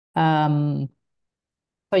Um,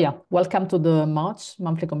 so yeah, welcome to the March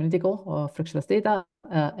monthly community call of Frictionless Data.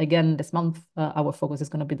 Again, this month, our focus is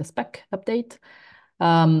going to be the spec update.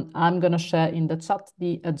 I'm going to share in the chat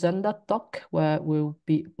the agenda doc where we'll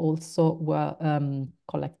be also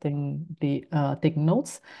collecting the taking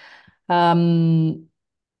notes.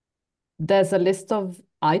 There's a list of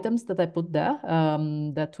items that I put there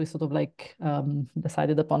that we sort of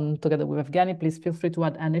decided upon together with Evgeny. Please feel free to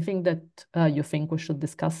add anything that you think we should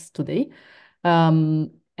discuss today.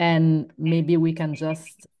 And maybe we can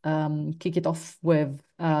just kick it off with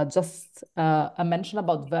just a mention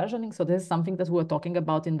about versioning. So this is something that we were talking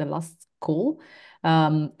about in the last call.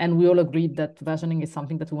 And we all agreed that versioning is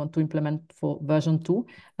something that we want to implement for version 2.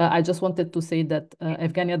 I just wanted to say that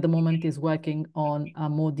Evgeny at the moment is working on a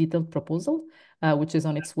more detailed proposal, which is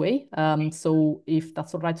on its way. So if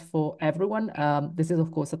that's all right for everyone, this is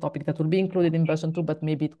of course a topic that will be included in version 2, but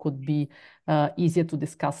maybe it could be easier to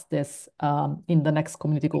discuss this in the next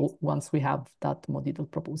community call once we have that more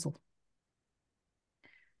detailed proposal.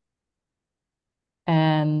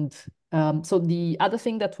 And so the other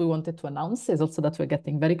thing that we wanted to announce is also that we're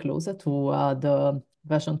getting very closer to the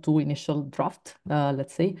version 2 initial draft,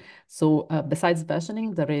 let's say. So besides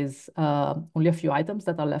versioning, there is only a few items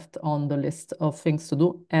that are left on the list of things to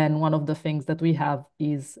do. And one of the things that we have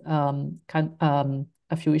is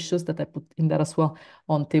a few issues that I put in there as well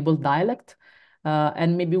on table dialect.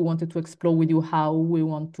 And maybe we wanted to explore with you how we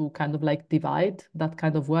want to kind of like divide that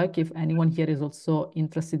kind of work. If anyone here is also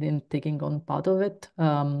interested in taking on part of it.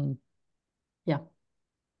 Yeah.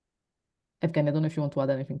 Evgeny, I don't know if you want to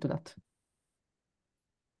add anything to that.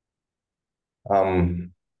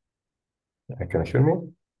 Can you hear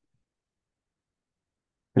me?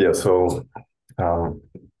 Yeah, so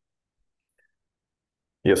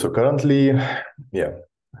currently,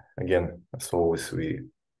 again, as always, we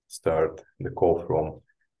start the call from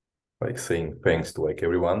like saying thanks to like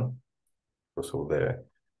everyone because of the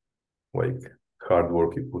like hard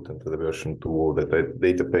work you put into the version 2 of the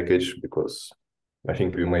data package, because I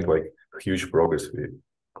think we made like huge progress. We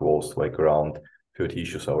closed like around 30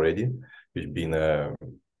 issues already, which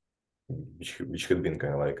had been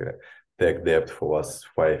kind of like a tech debt for us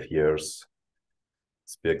 5 years.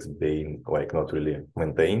 Specs being like not really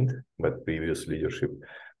maintained by previous leadership.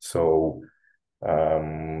 So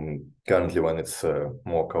currently, when it's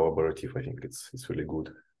more collaborative, I think it's really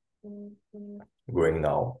good going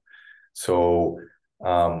now. So,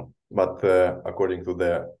 but according to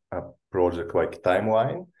the project like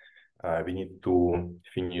timeline, we need to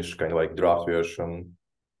finish kind of like draft version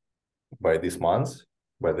by this month,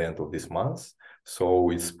 by the end of this month. So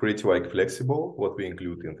it's pretty like flexible what we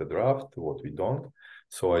include in the draft, what we don't.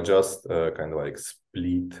 So I just kind of like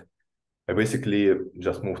split. I basically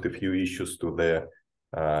just moved a few issues to the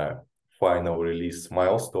final release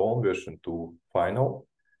milestone, version 2 final.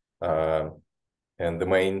 And the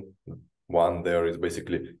main one there is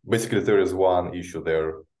basically there is one issue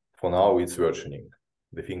there for now. It's versioning,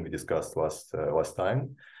 the thing we discussed last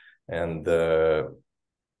time, and there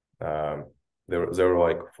are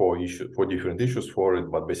like four different issues for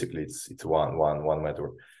it, but basically it's one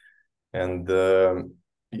matter. And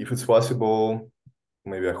if it's possible,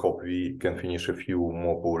 maybe I hope we can finish a few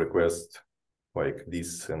more pull requests like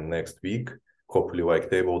this and next week. Hopefully,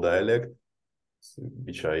 like table dialect,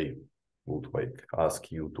 which I would like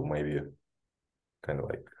ask you to maybe kind of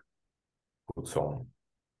like put some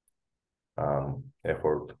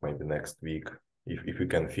effort maybe next week if we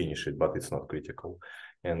can finish it, but it's not critical.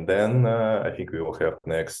 And then I think we will have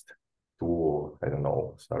next 2, I don't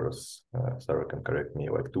know, Sarah can correct me,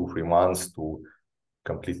 like 2-3 months to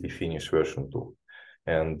completely finish version 2.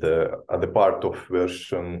 And at the part of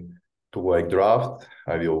version 2 like draft,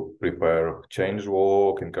 I will prepare change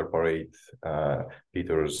log, incorporate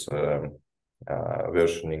Peter's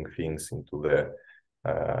versioning things into the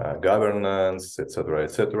governance, etc.,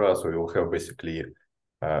 etc. So we will have basically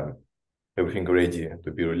everything ready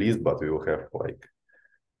to be released, but we will have like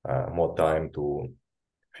more time to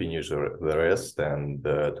finish the rest and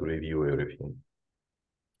to review everything.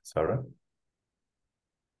 Sarah?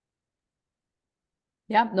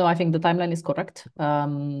 Yeah, no, I think the timeline is correct. Yeah.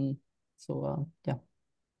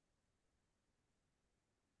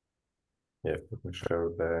 Yeah, let me share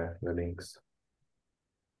the links.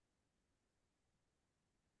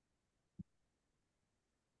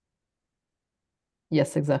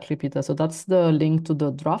 Yes, exactly, Peter. So that's the link to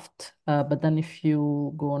the draft. But then if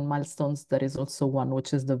you go on milestones, there is also one,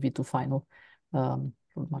 which is the V2 final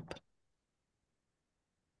roadmap.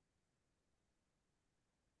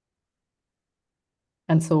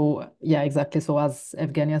 And so, yeah, exactly. So as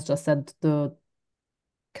Evgeny has just said, the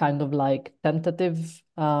kind of like tentative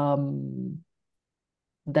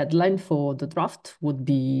deadline for the draft would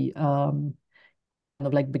be kind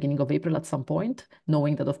of like beginning of April at some point,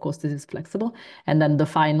 knowing that, of course, this is flexible. And then the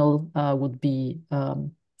final would be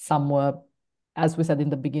somewhere, as we said in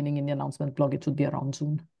the beginning in the announcement blog, it should be around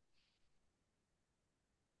June.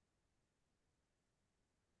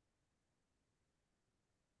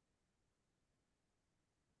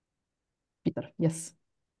 Peter, yes.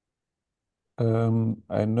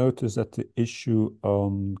 I noticed that the issue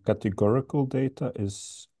on categorical data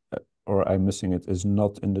is, or I'm missing it, is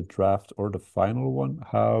not in the draft or the final one.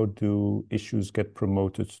 How do issues get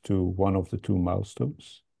promoted to one of the two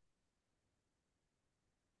milestones?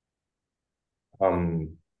 So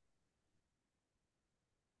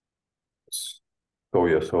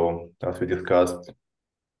yeah, so as we discussed,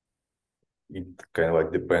 it kind of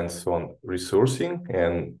like depends on resourcing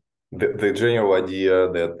and the general idea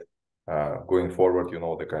that going forward,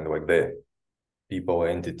 the kind of like the people,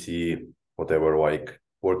 entity, whatever, like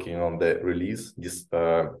working on the release, this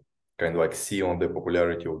kind of like see on the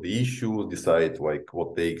popularity of the issues, decide like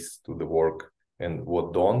what takes to the work and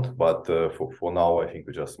what don't. But for now, I think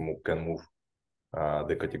we just can move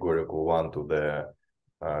the categorical one to the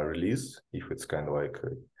release if it's kind of like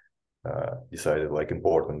decided like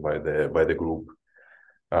important by the group.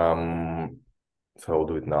 So I'll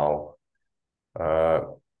do it now.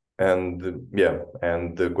 And yeah,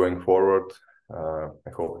 and going forward, I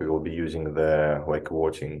hope we will be using the like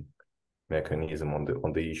voting mechanism on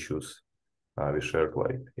the issues we shared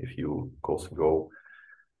like a few calls ago.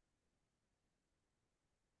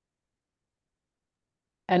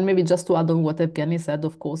 And maybe just to add on what Evgeny said,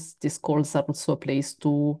 of course, these calls are also a place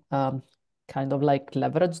to kind of like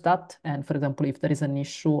leverage that. And for example, if there is an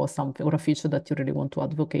issue or something or a feature that you really want to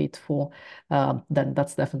advocate for, then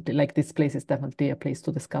that's definitely like this place is definitely a place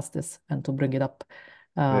to discuss this and to bring it up.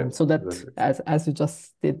 So that exactly. as you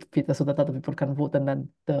just did, Peter, so that other people can vote and then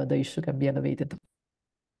the issue can be elevated.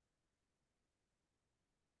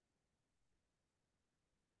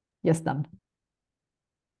 Yes, Dan.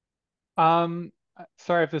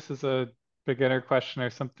 Sorry if this is a beginner question or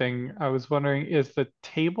something. I was wondering, is the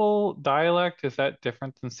table dialect, is that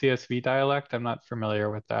different than CSV dialect? I'm not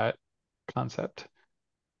familiar with that concept,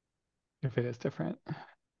 if it is different.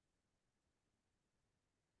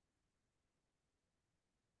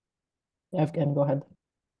 Evgen, go ahead.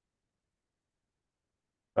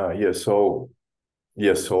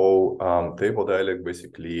 Table dialect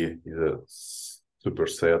basically is a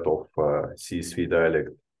superset of CSV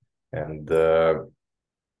dialect, and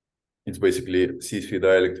it's basically CSV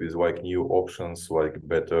dialect with like new options, like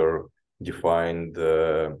better defined.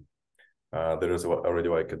 There is already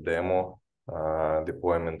like a demo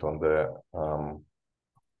deployment on the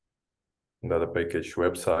data package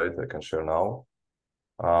website I can share now.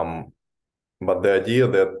 But the idea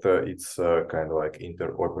that it's kind of like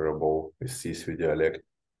interoperable with CSV dialect,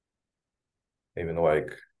 even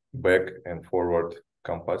like back and forward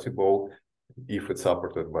compatible if it's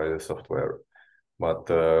supported by the software. But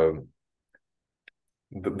the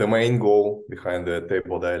main goal behind the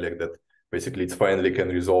table dialect that basically it finally can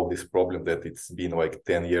resolve this problem that it's been like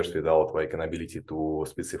 10 years without like an ability to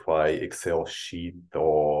specify Excel sheet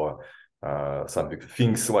or something,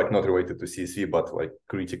 things like not related to CSV, but like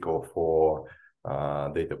critical for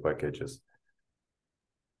data packages.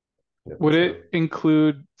 Would it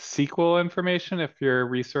include SQL information if your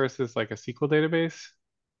resource is like a SQL database?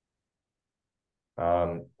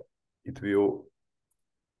 It will,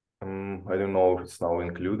 I don't know if it's now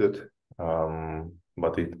included,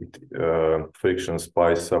 but Friction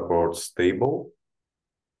Spice supports table.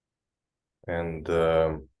 And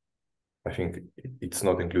I think it's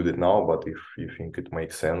not included now, but if you think it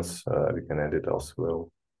makes sense, we can add it as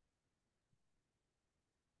well.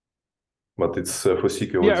 But it's for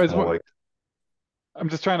SQL, yeah, it's more like... I'm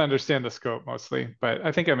just trying to understand the scope mostly, but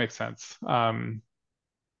I think it makes sense.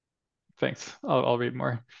 Thanks, I'll read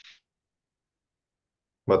more.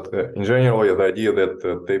 But in general, the idea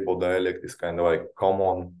that table dialect is kind of like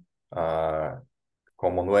common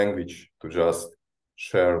language to just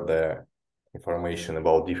share the information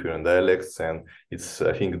about different dialects, and it's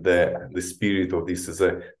I think the spirit of this is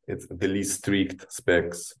it's the least strict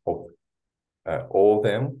specs of all of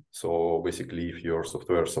them. So basically, if your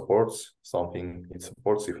software supports something, it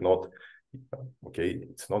supports. If not, okay,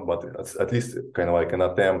 it's not. But it's at least kind of like an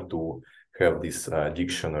attempt to have this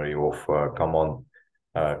dictionary of common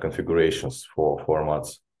configurations for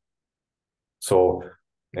formats. So,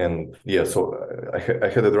 and yeah, so I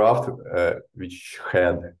had a draft which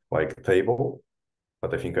had like a table,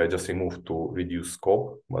 but I think I just removed to reduce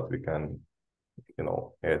scope, but we can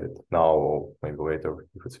add it now or maybe later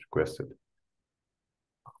if it's requested.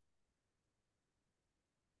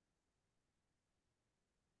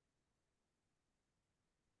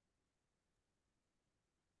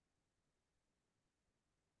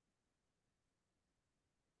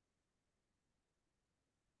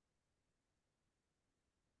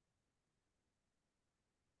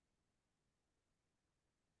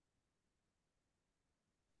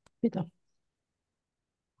 Peter.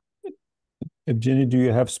 Evgeny, do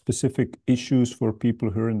you have specific issues for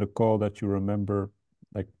people who are in the call that you remember,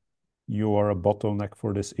 like you are a bottleneck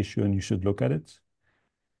for this issue and you should look at it?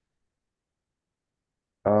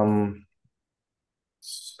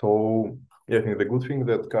 So yeah, I think the good thing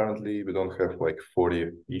that currently we don't have like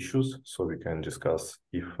 40 issues, so we can discuss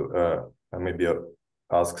if maybe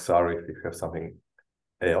ask Sarah if we have something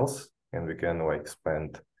else, and we can like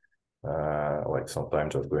spend like some time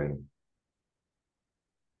just going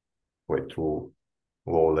like through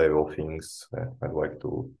low level things. I'd like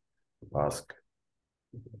to ask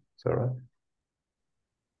Sarah.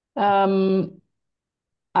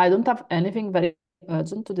 I don't have anything very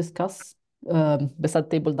urgent to discuss beside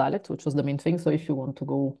table dialect, which was the main thing. So if you want to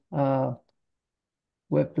go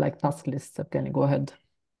with like task lists, can you go ahead?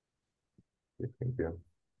 Thank you.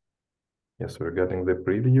 Yes, we're getting the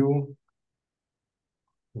preview.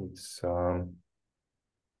 It's okay.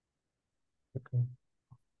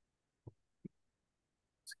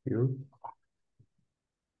 It's here.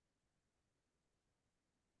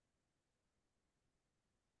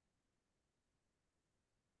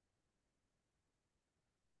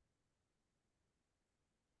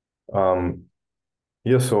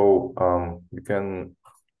 Yeah, so we can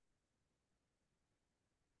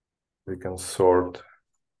sort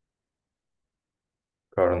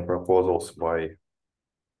current proposals by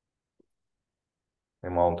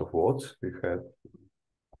amount of votes we had,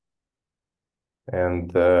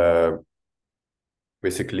 and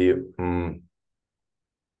basically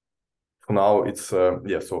for now it's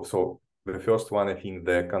yeah. So the first one, I think,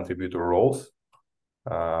 the contributor roles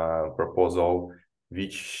proposal,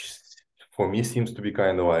 which for me seems to be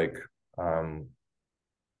kind of like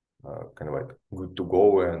good to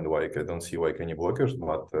go, and like I don't see like any blockers,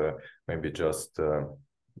 but maybe just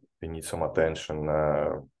we need some attention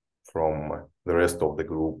from the rest of the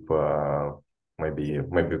group. Maybe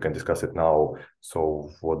we can discuss it now.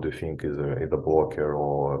 So what do you think is a blocker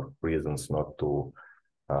or reasons not to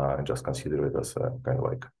just consider it as a kind of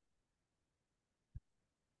like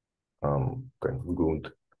kind of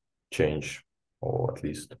good change, or at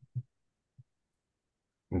least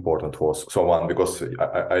important for someone, because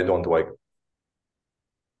I don't like.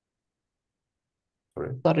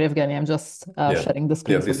 Sorry. Sorry, Evgeny, I'm just sharing the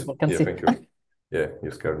screen so people can see. Thank you. Yeah,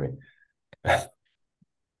 you scared me.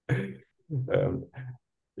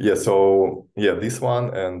 Yeah, so yeah, this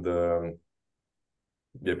one, and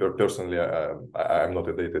yeah, personally, I'm not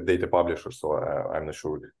a data publisher, so I'm not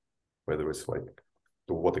sure whether it's like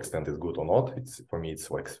to what extent it's good or not. It's for me, it's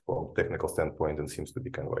like from technical standpoint, and seems to be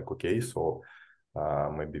kind of like okay. So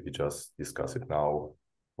maybe we just discuss it now.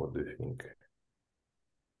 What do you think?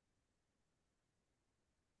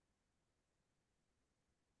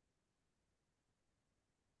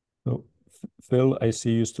 So, Phil, I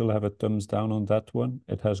see you still have a thumbs down on that one.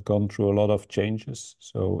 It has gone through a lot of changes,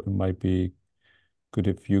 so it might be good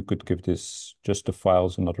if you could give this just the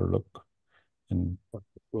files another look and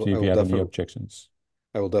see if you had any objections.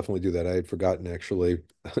 I will definitely do that. I had forgotten actually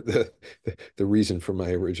the reason for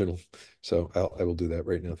my original, so I will do that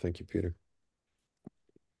right now. Thank you, Peter.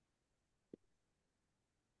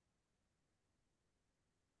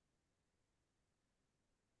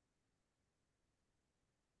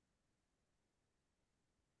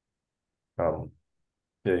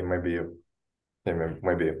 Yeah,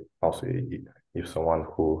 maybe also if someone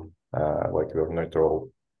who like your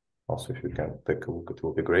neutral, also if you can take a look, it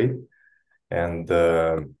will be great. And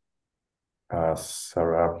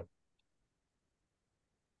Sarah,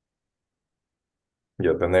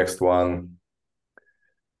 yeah, the next one,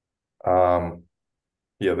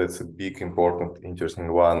 yeah, that's a big, important,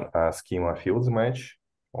 interesting one. Schema fields match,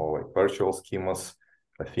 or like virtual schemas.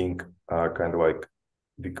 I think kind of like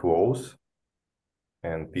be close.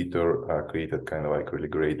 And Peter created kind of like really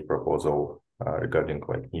great proposal regarding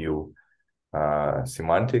like new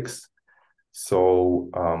semantics. So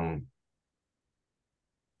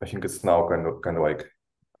I think it's now kind of like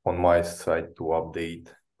on my side to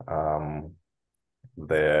update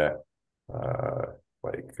the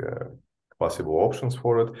possible options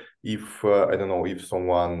for it. If I don't know if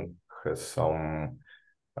someone has some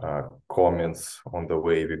comments on the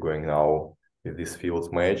way we're going now with this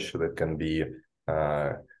fields match, that can be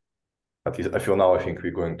at least I feel now, I think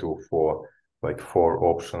we're going to for like 4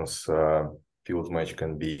 options. Field match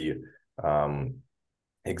can be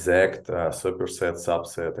exact, superset,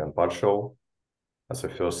 subset, and partial as a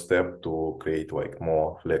first step to create like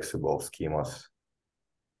more flexible schemas.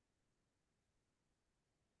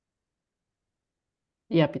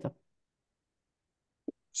 Yeah, Peter.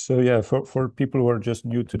 So yeah, for people who are just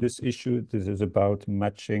new to this issue, this is about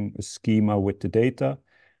matching a schema with the data.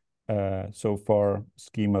 So far,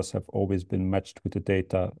 schemas have always been matched with the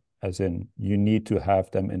data, as in you need to have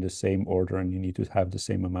them in the same order and you need to have the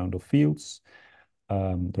same amount of fields.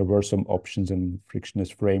 There were some options in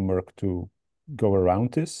Frictionless framework to go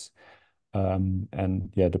around this. And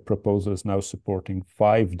yeah, the proposal is now supporting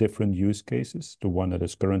 5 different use cases. The one that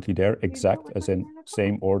is currently there, exact, as in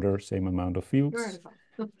same order, same amount of fields.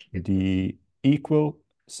 The equal,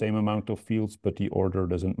 same amount of fields, but the order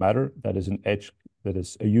doesn't matter. That is an edge. That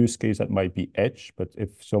is a use case that might be edge, but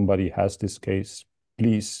if somebody has this case,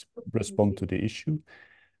 please respond to the issue.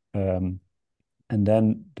 And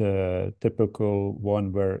then the typical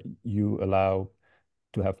one where you allow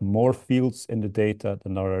to have more fields in the data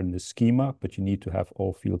than are in the schema, but you need to have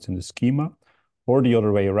all fields in the schema. Or the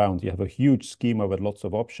other way around, you have a huge schema with lots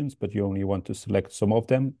of options, but you only want to select some of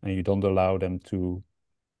them and you don't allow them to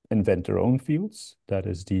invent their own fields. That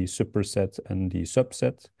is the superset and the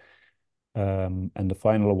subset. And the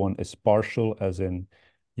final one is partial, as in,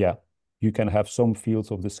 yeah, you can have some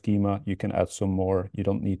fields of the schema, you can add some more, you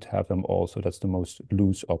don't need to have them all, so that's the most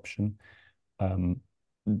loose option.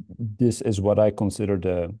 This is what I consider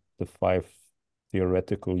the 5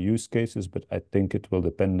 theoretical use cases, but I think it will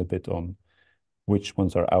depend a bit on which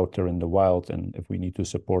ones are out there in the wild and if we need to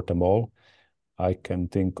support them all. I can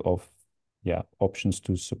think of, yeah, options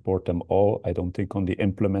to support them all. I don't think on the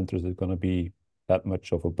implementers it's going to be that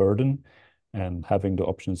much of a burden, and having the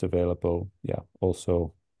options available, yeah,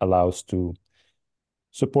 also allows to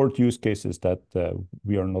support use cases that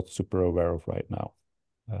we are not super aware of right now.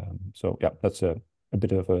 So yeah, that's a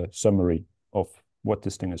bit of a summary of what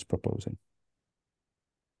this thing is proposing.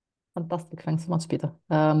 Fantastic. Thanks so much, Peter.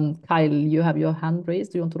 Kyle, you have your hand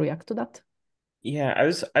raised. Do you want to react to that? Yeah, I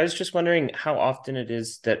was just wondering how often it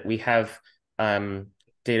is that we have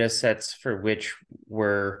data sets for which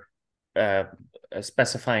we're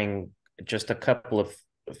specifying just a couple of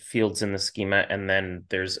fields in the schema, and then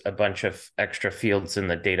there's a bunch of extra fields in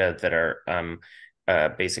the data that are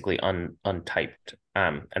basically untyped.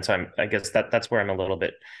 And so I guess that's where I'm a little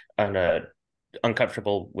bit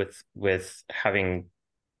uncomfortable with having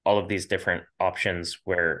all of these different options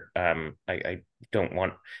where I don't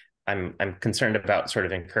want. I'm concerned about sort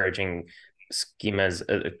of encouraging schemas,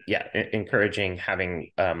 encouraging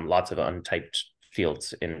having lots of untyped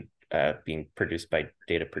fields in being produced by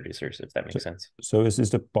data producers, if that makes sense. So is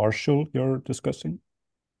this the partial you're discussing?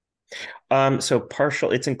 So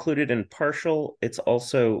partial, it's included in partial. It's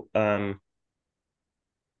also let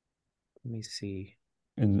me see.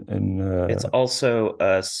 It's also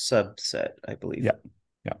a subset, I believe. Yeah.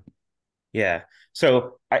 Yeah.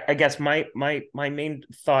 So I guess my main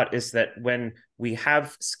thought is that when we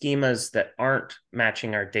have schemas that aren't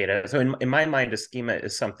matching our data, so in my mind, a schema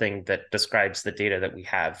is something that describes the data that we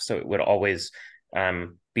have. So it would always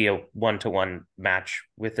be a one-to-one match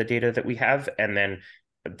with the data that we have. And then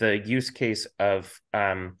the use case of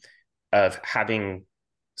having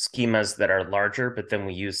schemas that are larger, but then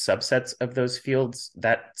we use subsets of those fields,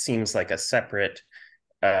 that seems like a separate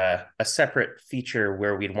feature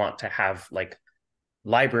where we'd want to have like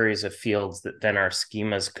libraries of fields that then our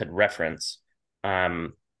schemas could reference.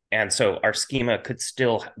 And so our schema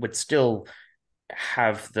would still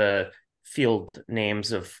have the field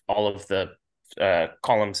names of all of the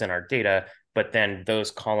columns in our data, but then those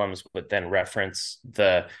columns would then reference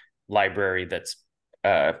the library that's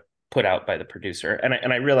put out by the producer.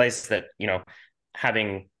 And I realize that,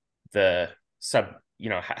 having the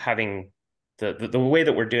having the way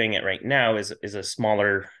that we're doing it right now is a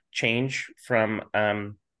smaller change from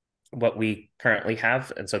what we currently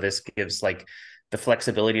have. And so this gives like the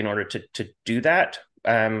flexibility in order to do that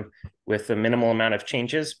with a minimal amount of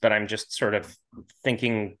changes. But I'm just sort of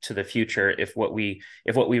thinking to the future, if what we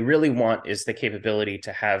really want is the capability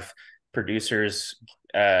to have producers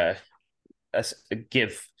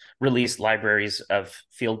release libraries of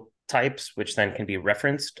field types, which then can be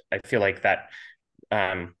referenced, I feel like that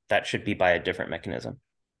should be by a different mechanism,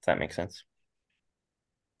 if that makes sense.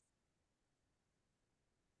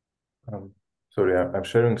 Sorry, I'm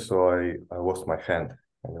sharing, so I lost my hand.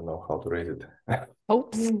 I don't know how to raise it.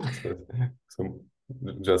 Oops. So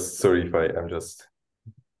just sorry if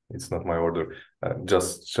it's not my order.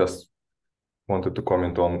 Just wanted to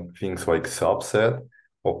comment on things like subset.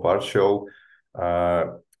 or partial.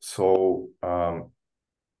 So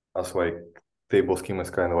as like table schema is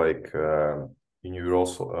kind of like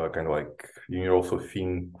universal, kind of like universal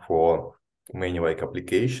thing for many like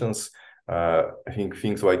applications. I think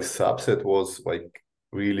things like subset was like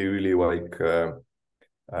really like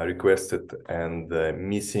requested and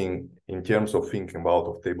missing in terms of thinking about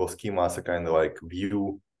of table schema as a kind of like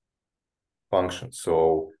view function.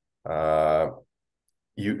 So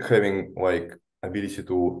you having like ability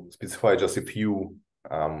to specify just a few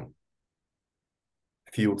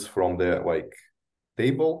fields from the like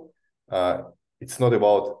table. It's not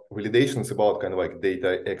about validation, it's about kind of like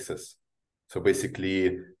data access. So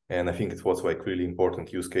basically, and I think it was like really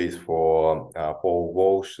important use case for Paul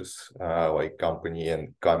Walsh's like company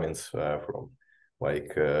and comments from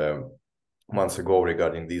like months ago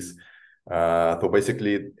regarding this. So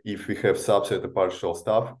basically, if we have subset of partial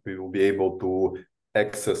stuff, we will be able to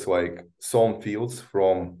access like some fields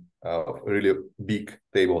from really big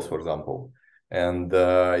tables, for example. And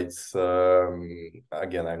it's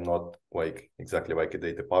again, I'm not like exactly like a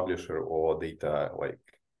data publisher or data like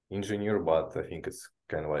engineer, but I think it's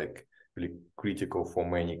kind of like really critical for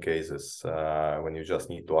many cases when you just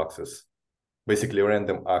need to access basically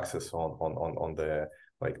random access on the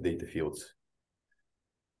like data fields.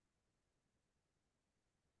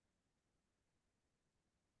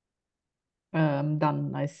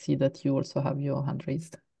 Dan, I see that you also have your hand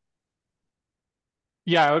raised.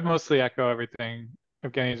 Yeah, I would mostly echo everything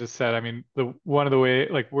Evgeny just said. I mean, one of the way,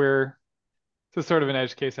 like it's sort of an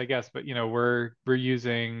edge case, I guess, but we're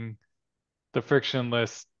using the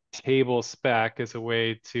frictionless table spec as a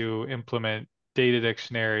way to implement data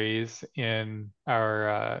dictionaries in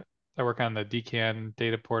our I work on the DCAN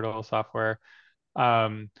data portal software.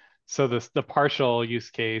 So the partial use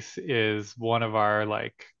case is one of our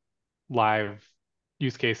like live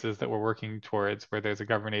use cases that we're working towards, where there's a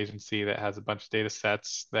government agency that has a bunch of data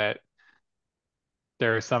sets that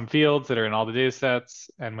there are some fields that are in all the data sets,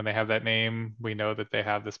 and when they have that name, we know that they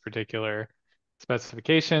have this particular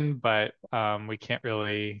specification, but we can't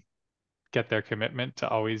really get their commitment to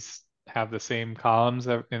always have the same columns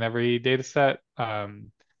in every data set.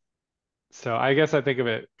 So I guess I think of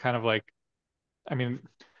it kind of like, I mean,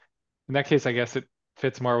 in that case, I guess it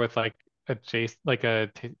fits more with like a JSON, like a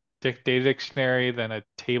data dictionary than a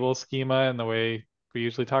table schema in the way we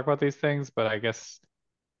usually talk about these things. But I guess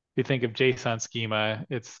if you think of JSON schema,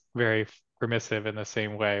 it's very permissive in the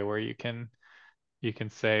same way, where you can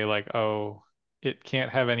say like, oh, it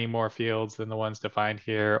can't have any more fields than the ones defined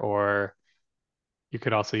here, or you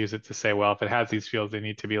could also use it to say, well, if it has these fields, they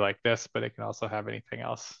need to be like this, but it can also have anything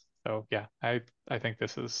else. So yeah, I think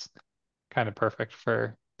this is kind of perfect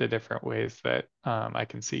for the different ways that I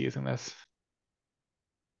can see using this.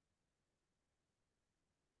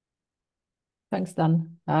 Thanks,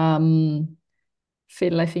 Dan.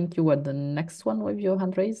 Phil, I think you were the next one with your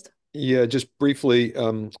hand raised. Yeah, just briefly,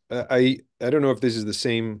 I don't know if this is the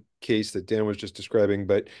same case that Dan was just describing,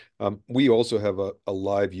 but we also have a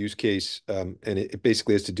live use case, and it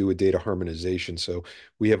basically has to do with data harmonization. So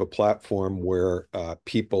we have a platform where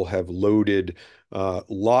people have loaded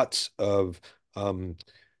lots of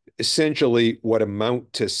essentially what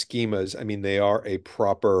amount to schemas. I mean, they are a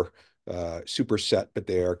proper superset, but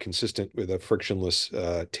they are consistent with a frictionless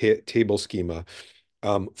table schema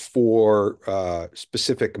for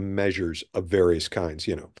specific measures of various kinds,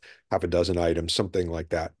 half a dozen items, something like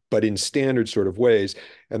that, but in standard sort of ways.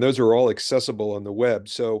 And those are all accessible on the web.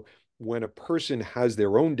 So when a person has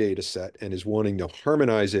their own data set and is wanting to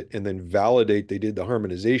harmonize it and then validate they did the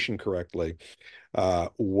harmonization correctly,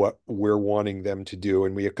 what we're wanting them to do,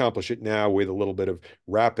 and we accomplish it now with a little bit of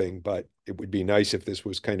wrapping, but it would be nice if this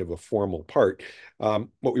was kind of a formal part.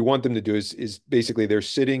 What we want them to do is basically they're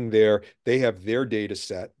sitting there, they have their data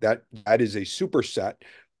set, that is a superset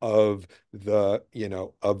of the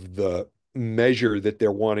measure that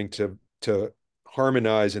they're wanting to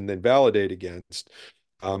harmonize and then validate against.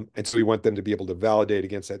 And so we want them to be able to validate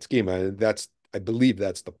against that schema. And I believe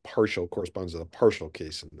that's the partial, corresponds to the partial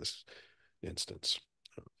case in this instance.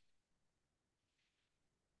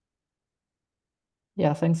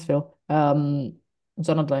 Yeah, thanks, Phil. Jonathan,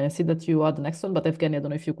 I see that you are the next one, but Evgeny, I don't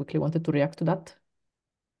know if you quickly wanted to react to that.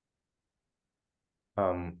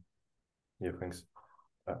 Yeah, thanks.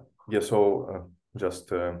 Yeah, so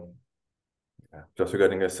just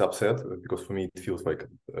regarding a subset, because for me it feels like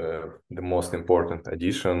the most important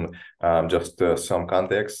addition. Just some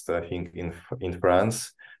context. I think in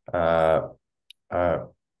France, yeah,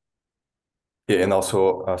 and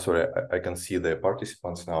also sorry, I can see the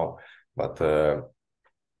participants now, but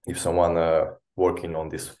if someone working on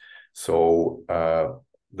this, so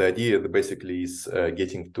the idea basically is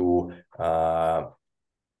getting to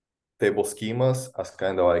table schemas as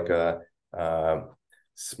kind of like a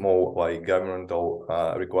small like governmental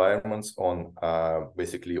requirements on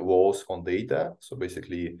basically laws on data. So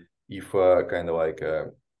basically, if kind of like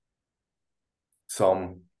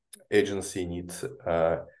some agency needs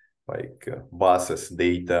like buses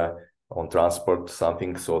data on transport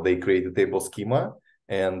something, so they create a table schema,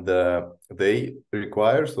 and they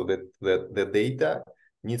require so that the data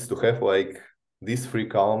needs to have like these three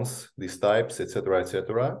columns, these types, etc.,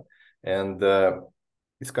 etc., and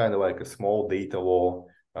it's kind of like a small data law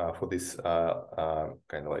for this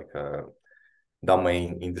kind of like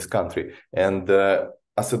domain in this country. And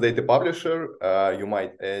as a data publisher, you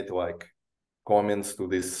might add like comments to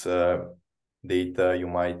this data, you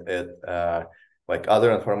might add like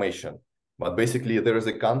other information. But basically there is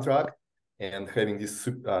a contract, and having this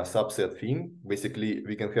subset thing, basically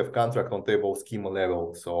we can have contract on table schema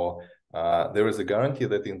level. So there is a guarantee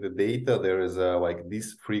that in the data there is like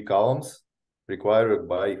these three columns required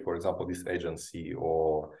by, for example, this agency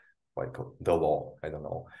or like the law, I don't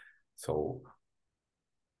know. So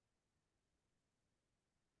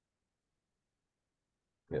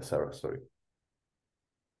yeah, Sarah, sorry.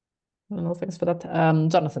 No, thanks for that.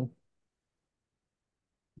 Jonathan.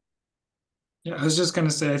 Yeah, I was just going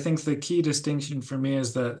to say, I think the key distinction for me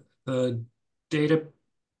is that the data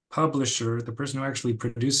publisher, the person who actually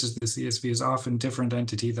produces the CSV, is often a different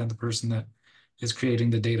entity than the person that is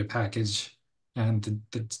creating the data package and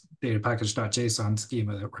the data package.json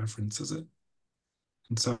schema that references it.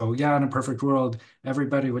 And so, yeah, in a perfect world,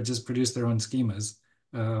 everybody would just produce their own schemas,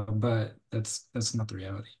 but that's not the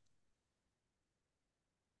reality.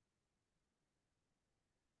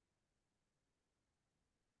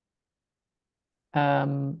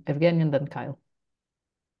 Evgeny and then Kyle.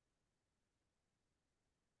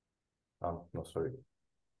 No, sorry.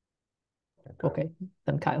 Okay,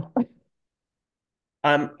 then Kyle.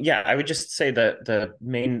 Yeah, I would just say that the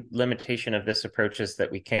main limitation of this approach is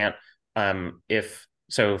that we can't, I'm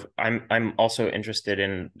also interested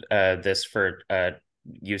in this for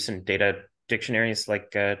use in data dictionaries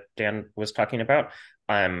like Dan was talking about.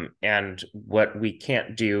 And what we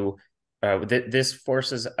can't do, this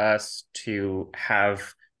forces us to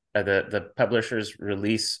have the publishers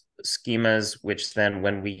release schemas, which then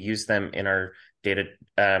when we use them in our data,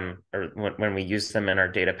 or when we use them in our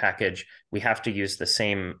data package, we have to use the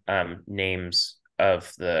same names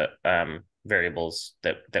of the variables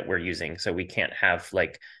that we're using. So we can't have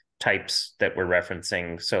like types that we're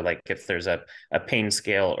referencing. So like if there's a pain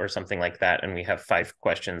scale or something like that, and we have 5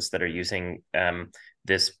 questions that are using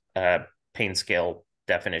this pain scale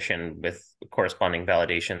definition with corresponding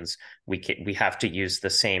validations, we have to use the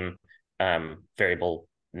same variable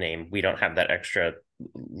name. We don't have that extra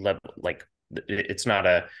level, like it's not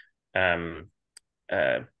a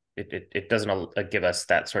it doesn't give us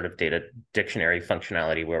that sort of data dictionary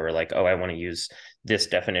functionality where we're like, oh, I want to use this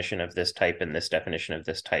definition of this type and this definition of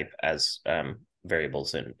this type as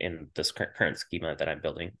variables in this current schema that I'm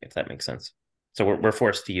building, if that makes sense. So we're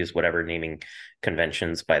forced to use whatever naming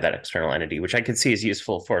conventions by that external entity, which I could see is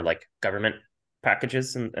useful for like government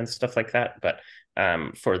packages and stuff like that. But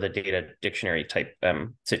for the data dictionary type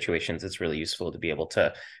situations, it's really useful to be able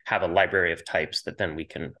to have a library of types that then we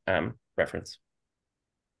can reference.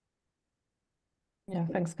 Yeah,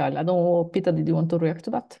 thanks, Kyle. I know, Peter, did you want to react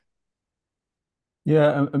to that?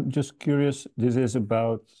 Yeah, I'm just curious. This is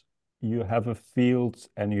about you have a field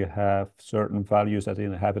and you have certain values that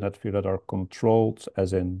inhabit that field that are controlled,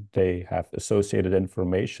 as in they have associated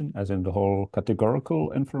information, as in the whole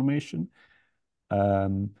categorical information.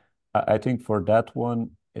 I think for that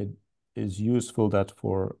one, it is useful that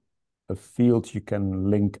for a field you can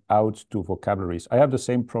link out to vocabularies. I have the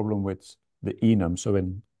same problem with the enum. So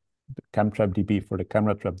in the CamTrapDB for the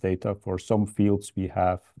camera trap data, for some fields we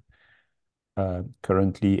have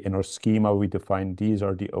currently in our schema, we define these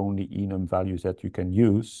are the only enum values that you can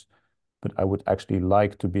use, but I would actually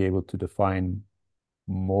like to be able to define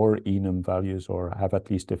more enum values or have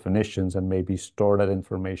at least definitions and maybe store that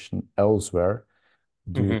information elsewhere.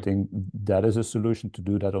 Do you think that is a solution to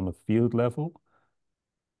do that on a field level?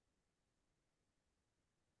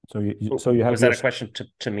 So you have was that a question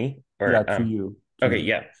to me or yeah, to you? Okay,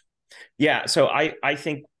 yeah. So I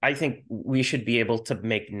think we should be able to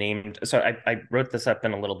make named. So I wrote this up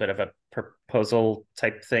in a little bit of a proposal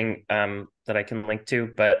type thing that I can link to,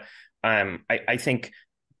 but I think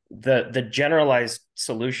the generalized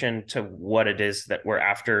solution to what it is that we're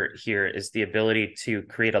after here is the ability to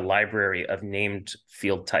create a library of named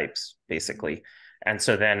field types, basically. And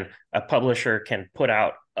so then a publisher can put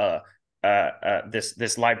out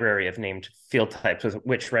this library of named field types,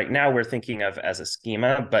 which right now we're thinking of as a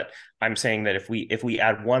schema. But I'm saying that if we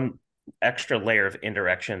add one extra layer of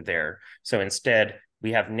indirection there, so instead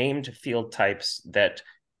we have named field types that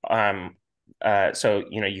so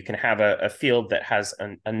you can have a field that has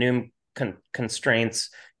a enum constraints.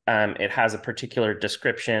 It has a particular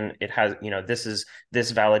description. It has, this is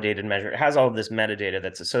this validated measure. It has all of this metadata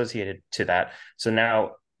that's associated to that. So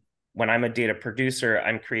now when I'm a data producer,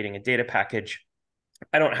 I'm creating a data package.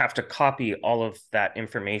 I don't have to copy all of that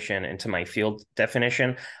information into my field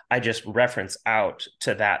definition. I just reference out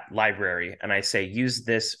to that library and I say, use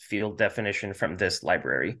this field definition from this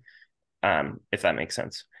library, if that makes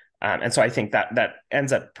sense. And so I think that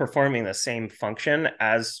ends up performing the same function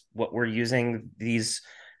as what we're using these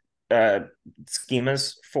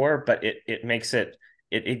schemas for, but it makes it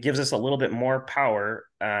gives us a little bit more power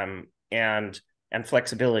and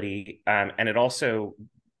flexibility, and it also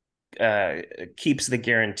keeps the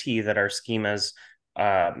guarantee that our schemas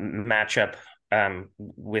match up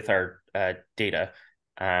with our data.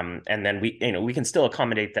 And then we can still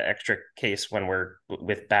accommodate the extra case when we're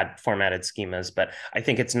with bad formatted schemas, but I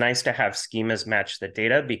think it's nice to have schemas match the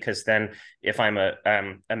data, because then if I'm a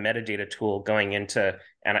metadata tool going into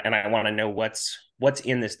and I want to know what's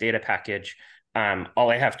in this data package,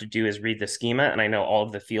 all I have to do is read the schema and I know all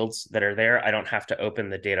of the fields that are there. I don't have to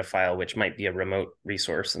open the data file, which might be a remote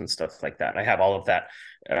resource and stuff like that. I have all of that.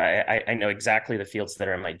 I know exactly the fields that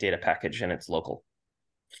are in my data package and it's local.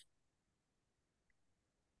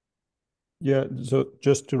 Yeah, so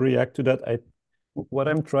just to react to that, what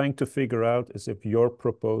I'm trying to figure out is if your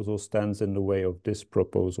proposal stands in the way of this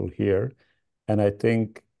proposal here. And I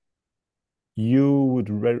think you would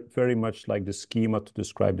very much like the schema to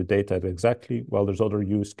describe the data exactly. Well, there's other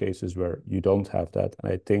use cases where you don't have that.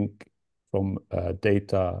 And I think from a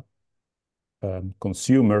data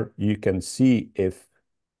consumer, you can see if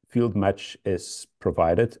field match is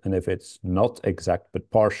provided. And if it's not exact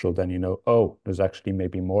but partial, then you know, oh, there's actually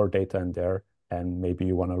maybe more data in there. And maybe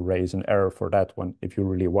you want to raise an error for that one if you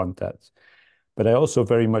really want that. But I also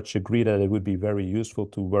very much agree that it would be very useful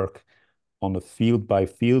to work on a field by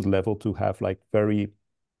field level to have like very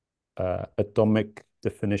atomic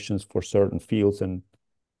definitions for certain fields and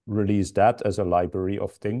release that as a library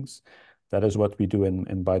of things. That is what we do in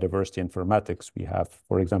biodiversity informatics. We have,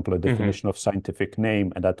 for example, a definition of scientific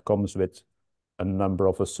name, and that comes with a number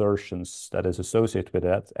of assertions that is associated with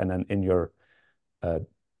that. And then in your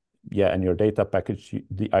in your data package,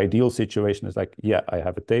 the ideal situation is like, yeah, I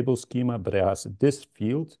have a table schema, but it has this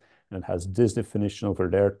field and it has this definition over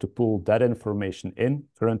there to pull that information in.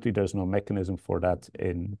 Currently, there's no mechanism for that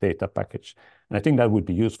in data package. And I think that would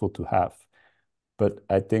be useful to have. But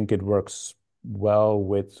I think it works well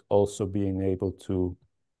with also being able to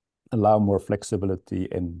allow more flexibility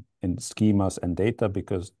in schemas and data,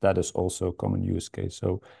 because that is also a common use case.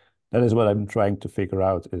 So that is what I'm trying to figure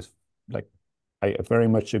out is like, I very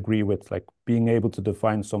much agree with like being able to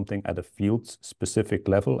define something at a field specific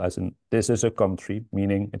level, as in this is a country,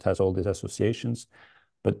 meaning it has all these associations,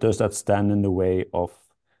 but does that stand in the way of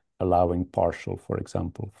allowing partial, for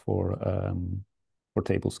example, for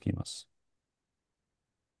table schemas?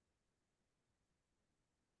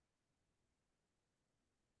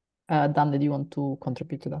 Dan, did you want to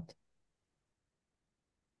contribute to that?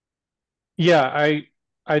 Yeah,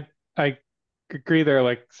 I agree they're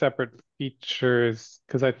like separate features,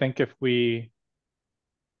 because I think if we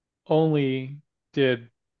only did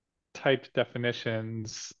typed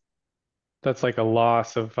definitions, that's like a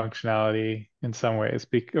loss of functionality in some ways,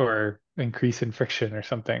 or increase in friction or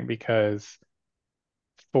something, because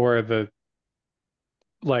for the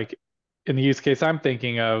like in the use case I'm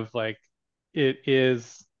thinking of, like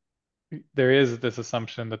there is this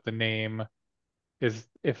assumption that the name is,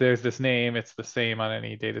 if there's this name, it's the same on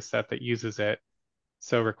any data set that uses it.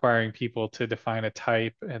 So requiring people to define a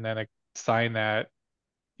type and then assign that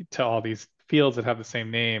to all these fields that have the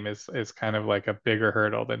same name is kind of like a bigger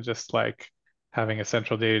hurdle than just like having a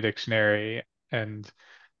central data dictionary. And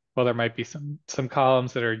well, there might be some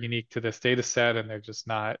columns that are unique to this data set and they're just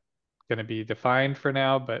not going to be defined for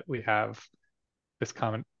now, but we have this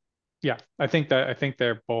common. Yeah, I think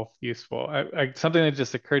they're both useful. Something that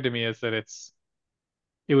just occurred to me is that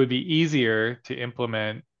it would be easier to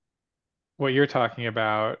implement what you're talking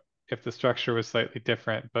about if the structure was slightly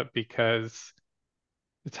different, but because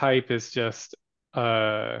the type is just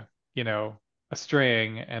you know, a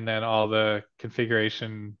string, and then all the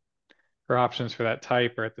configuration or options for that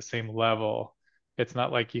type are at the same level. It's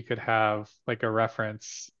not like you could have like a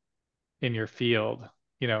reference in your field,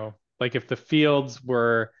 like if the fields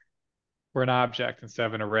were an object instead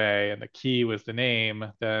of an array and the key was the name,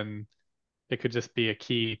 then it could just be a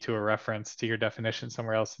key to a reference to your definition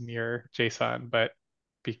somewhere else in your JSON. But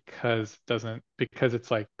because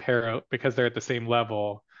it's like because they're at the same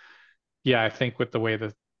level, yeah, I think with the way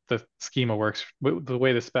the schema works, the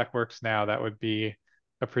way the spec works now, that would be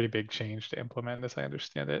a pretty big change to implement, as I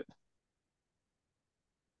understand it.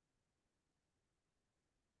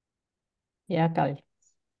 Yeah, Kyle.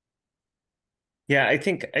 Yeah, I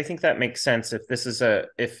think that makes sense. If this is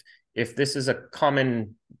a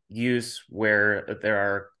common use where there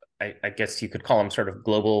are, I guess you could call them sort of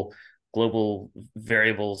global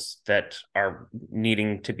variables that are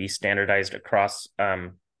needing to be standardized across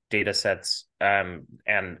data sets, and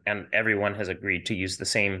everyone has agreed to use the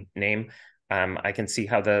same name. I can see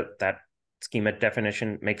how that schema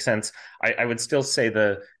definition makes sense. I would still say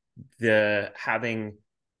the having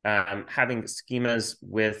schemas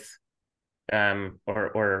with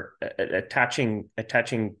or attaching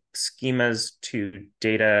schemas to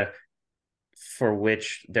data for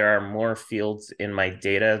which there are more fields in my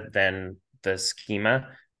data than the schema,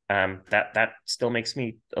 that still makes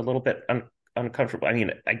me a little bit uncomfortable. I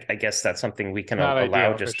mean, I guess that's something we can Not allow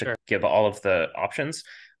ideal, just for sure. to give all of the options.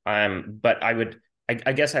 But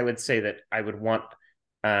I guess I would say that I would want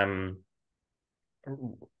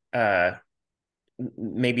uh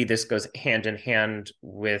maybe this goes hand in hand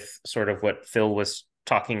with sort of what Phil was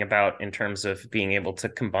talking about in terms of being able to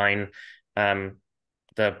combine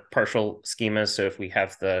the partial schemas. So if we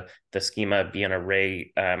have the schema be an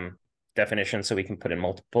array definition, so we can put in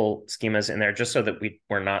multiple schemas in there, just so that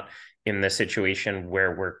we're not in the situation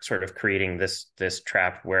where we're sort of creating this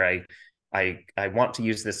trap where I want to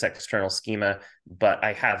use this external schema, but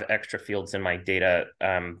I have extra fields in my data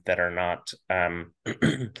that are not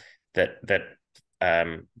that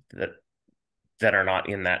um, that that are not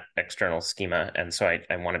in that external schema. And so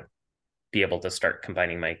I want to be able to start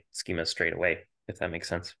combining my schemas straight away, if that makes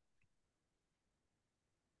sense.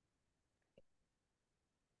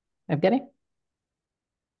 Evgeny?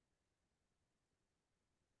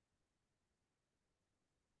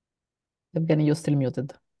 Evgeny, you're still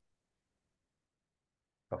muted.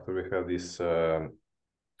 After we have this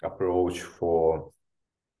approach for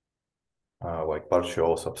like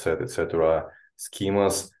partial, subset, etc.,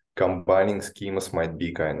 schemas, combining schemas might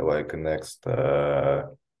be kind of like a next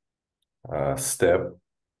step.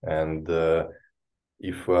 And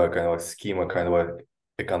if kind of like schema kind of like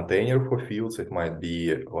a container for fields, it might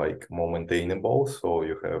be like more maintainable. So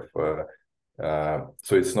you have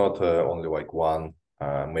so it's not only like one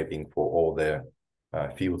mapping for all the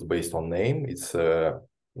fields based on name. It's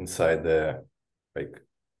inside the like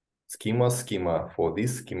schema for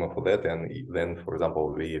this, schema for that, and then, for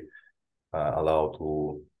example, we allow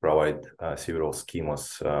to provide several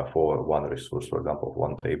schemas for one resource, for example,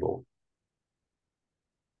 one table.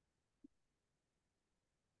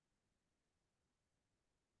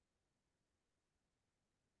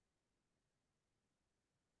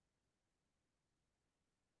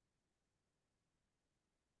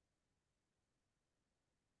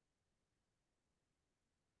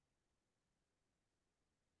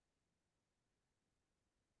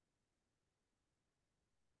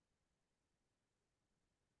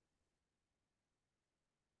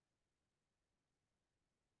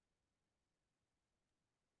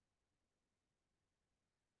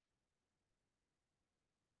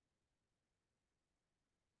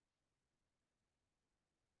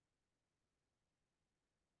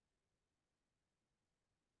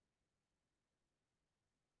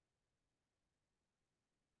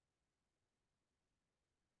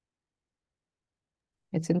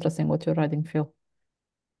 It's interesting what you're writing, Phil.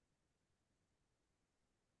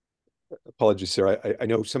 Apologies, Sarah. I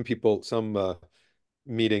know some people, some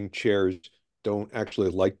meeting chairs don't actually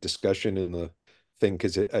like discussion in the thing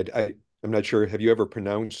because I'm not sure. Have you ever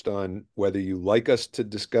pronounced on whether you like us to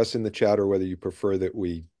discuss in the chat or whether you prefer that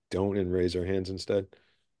we don't and raise our hands instead?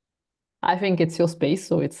 I think it's your space,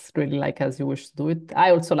 so it's really like as you wish to do it.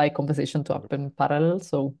 I also like conversation to happen parallel.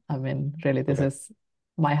 So I mean, really, this Okay. is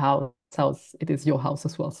my house. It is your house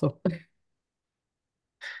as well. So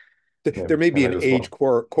Yeah, There may be and an I just age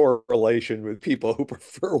want correlation with people who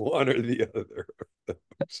prefer one or the other.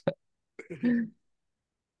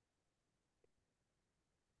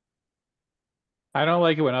 I don't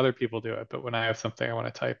like it when other people do it, but when I have something I want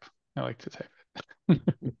to type, I like to type it.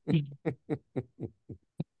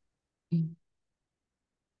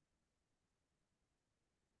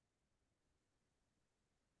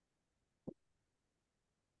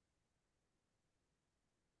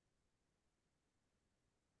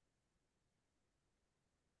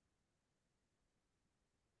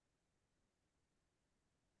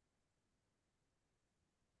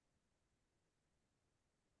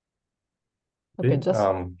 Okay, just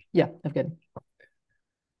yeah, Evgeny.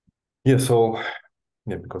 Yeah, so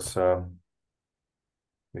yeah, because we're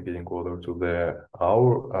getting closer to the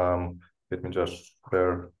hour. Let me just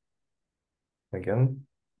share again.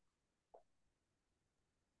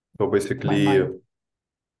 So basically, if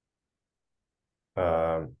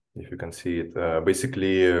you can see it,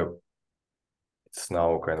 basically it's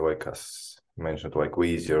now kind of like, as mentioned, like way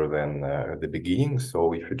easier than the beginning.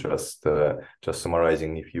 So if you just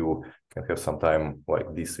summarizing, if you can have some time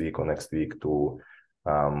like this week or next week to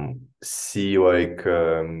see like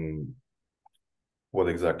what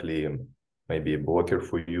exactly maybe a blocker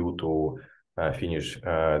for you to finish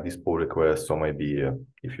this pull request, or maybe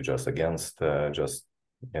if you just against just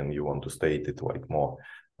and you want to state it like more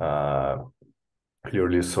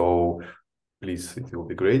clearly, so please, it will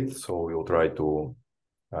be great. So we'll try to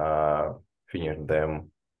finish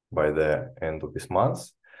them by the end of this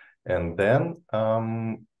month, and then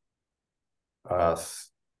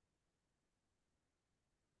as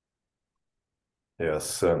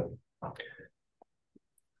yes,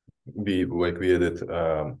 we added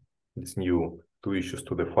these new 2 issues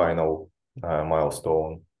to the final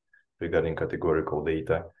milestone regarding categorical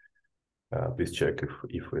data. Please check if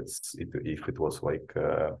it was like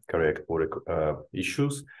correct for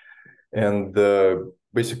issues. And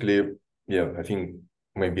basically, yeah, I think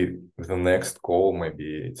maybe the next call,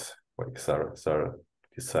 maybe it's like Sarah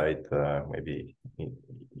decide maybe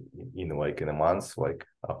in like in a month, like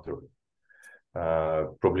after.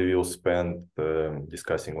 Probably we'll spend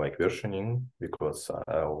discussing like versioning, because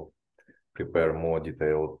I'll prepare more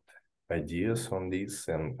detailed ideas on this,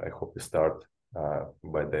 and I hope we start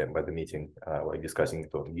by the meeting like discussing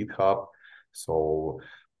it on GitHub. So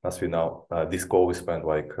as we know, this call we spent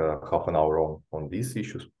like half an hour on these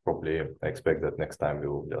issues. Probably I expect that next time we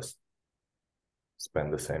will just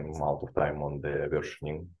spend the same amount of time on the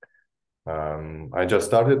versioning. I just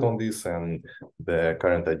started on this, and the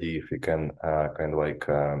current idea, if we can kind of like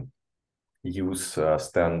use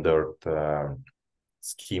standard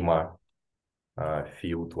schema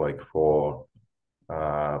field like for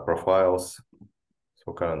profiles.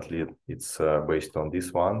 So currently it's based on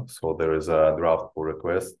this one. So there is a draft pull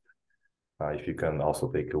request. If you can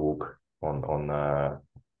also take a look on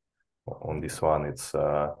this one, it's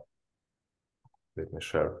let me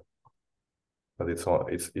share. But it's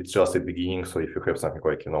just the beginning. So if you have something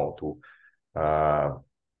like to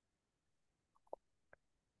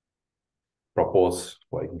propose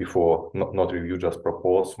like before, not review, just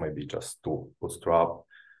propose, maybe just to bootstrap,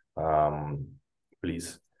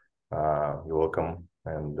 please, you're welcome.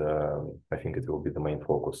 And I think it will be the main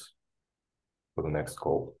focus for the next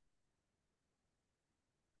call.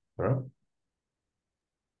 All right.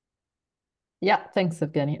 Yeah, thanks,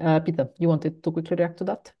 Evgeny. Peter, you wanted to quickly react to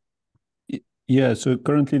that? Yeah, so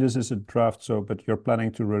currently this is a draft, but you're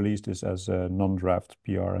planning to release this as a non-draft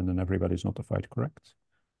PR, and then everybody's notified, correct?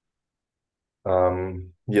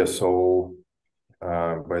 Yeah, so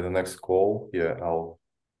by the next call, yeah, I'll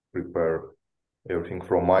prepare everything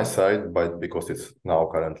from my side, but because it's now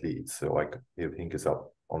currently it's like everything is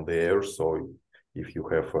up on the air. So if you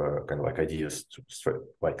have kind of like ideas to straight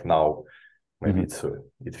like now, maybe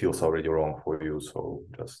it feels already wrong for you. So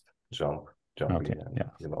just jump Okay, in and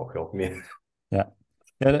help me. Yeah.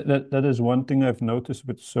 Yeah, that is one thing I've noticed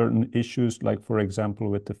with certain issues, like for example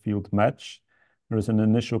with the field match. There is an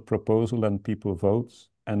initial proposal and people vote,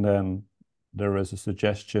 and then there is a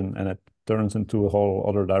suggestion and it turns into a whole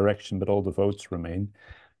other direction, but all the votes remain.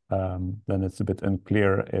 Then it's a bit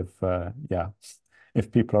unclear if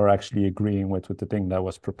people are actually agreeing with the thing that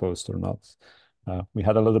was proposed or not. We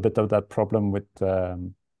had a little bit of that problem with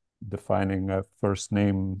defining a first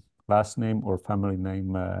name, last name, or family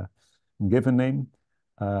name, given name.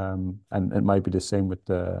 And it might be the same with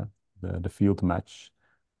the field match,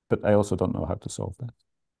 but I also don't know how to solve that.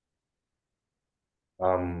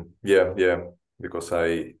 Yeah, because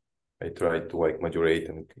I tried to like moderate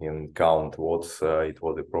and count what's it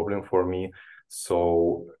was a problem for me.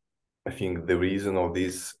 So I think the reason of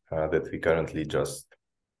this that we currently just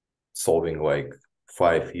solving like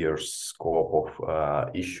 5 years scope of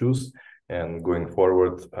issues, and going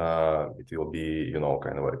forward it will be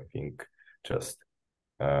kind of like I think just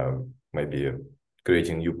maybe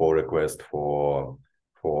creating new pull request for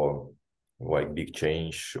like big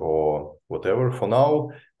change or whatever. For now,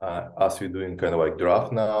 as we're doing kind of like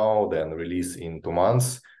draft now, then release in 2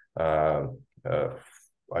 months, I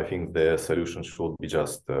think the solution should be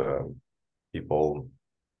just people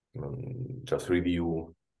just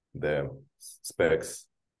review the specs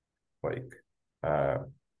like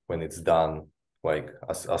when it's done, like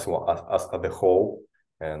as at the whole,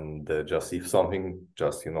 and just if something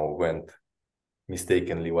just went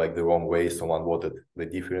mistakenly like the wrong way. Someone voted the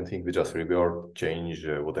different thing. We just revert, change,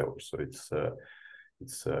 whatever. So it's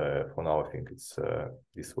for now, I think it's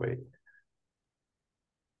this way.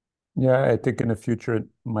 Yeah, I think in the future it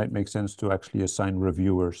might make sense to actually assign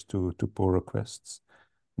reviewers to pull requests.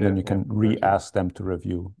 And then you can re-ask them to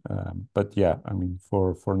review. But yeah, I mean,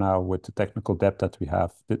 for now, with the technical debt that we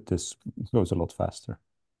have, this goes a lot faster.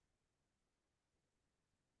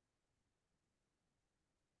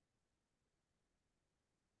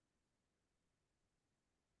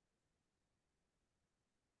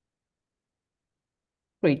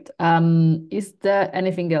 Great. Is there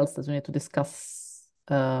anything else that we need to discuss,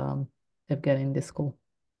 Evgeny, in this call?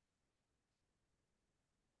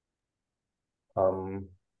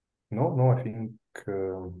 No, I think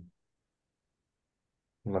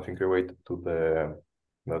nothing related to the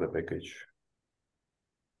other package.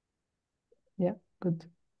 Yeah, good.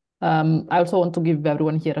 I also want to give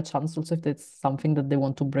everyone here a chance also if there's something that they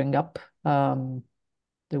want to bring up.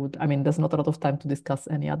 They would, I mean, there's not a lot of time to discuss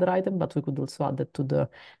any other item, but we could also add it to the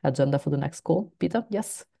agenda for the next call. Peter,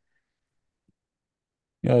 yes?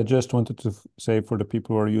 Yeah, I just wanted to say for the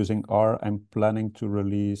people who are using R, I'm planning to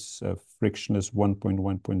release Frictionless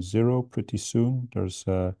 1.1.0 pretty soon. There's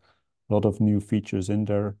a lot of new features in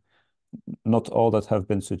there. Not all that have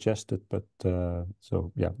been suggested, but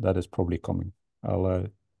so yeah, that is probably coming. I'll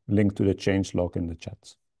link to the changelog in the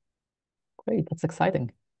chat. Great, that's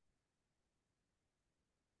exciting.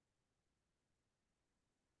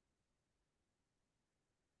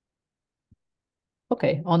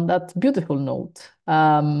 Okay, on that beautiful note,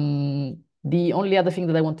 the only other thing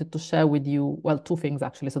that I wanted to share with you, well, two things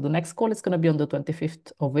actually. So the next call is going to be on the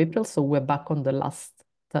 25th of April. So we're back on the last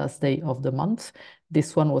Thursday of the month.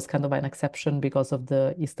 This one was kind of an exception because of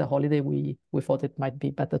the Easter holiday. We thought it might be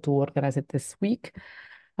better to organize it this week.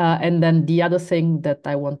 And then the other thing that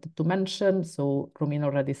I wanted to mention, so Romina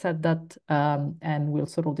already said that, and we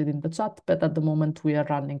also wrote it in the chat, but at the moment we are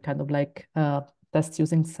running kind of like test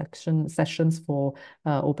using sessions for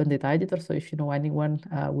Open Data Editor. So if you know anyone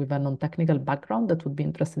with a non-technical background that would be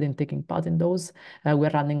interested in taking part in those, we're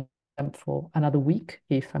running them for another week,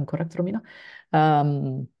 if I'm correct, Romina.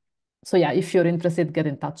 So yeah, if you're interested, get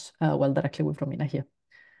in touch, well, directly with Romina here.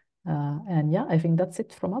 And yeah, I think that's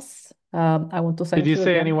it from us. I want to thank Did you you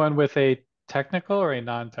say again. anyone with a technical or a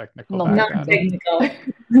non-technical Non-technical.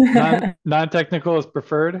 background? Non-technical. Non-technical is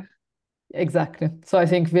preferred? Exactly. So I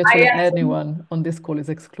think virtually anyone on this call is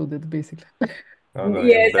excluded, basically. No,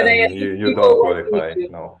 Yes, and I then you don't qualify.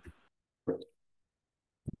 No.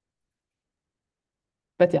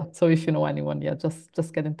 But yeah, so if you know anyone, yeah,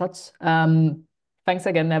 just get in touch. Thanks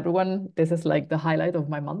again, everyone. This is like the highlight of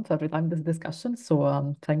my month every time this discussion.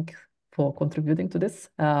 So thank for contributing to this.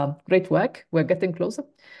 Great work. We're getting closer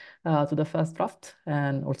to the first draft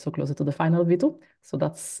and also closer to the final V2. So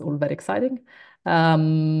that's all very exciting.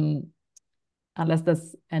 Unless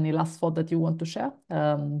there's any last thought that you want to share.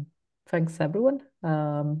 Thanks, everyone.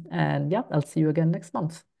 And yeah, I'll see you again next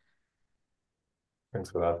month.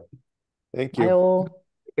 Thanks for that. Thank Bye you. all.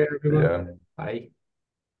 Take care, everyone. Yeah. Bye.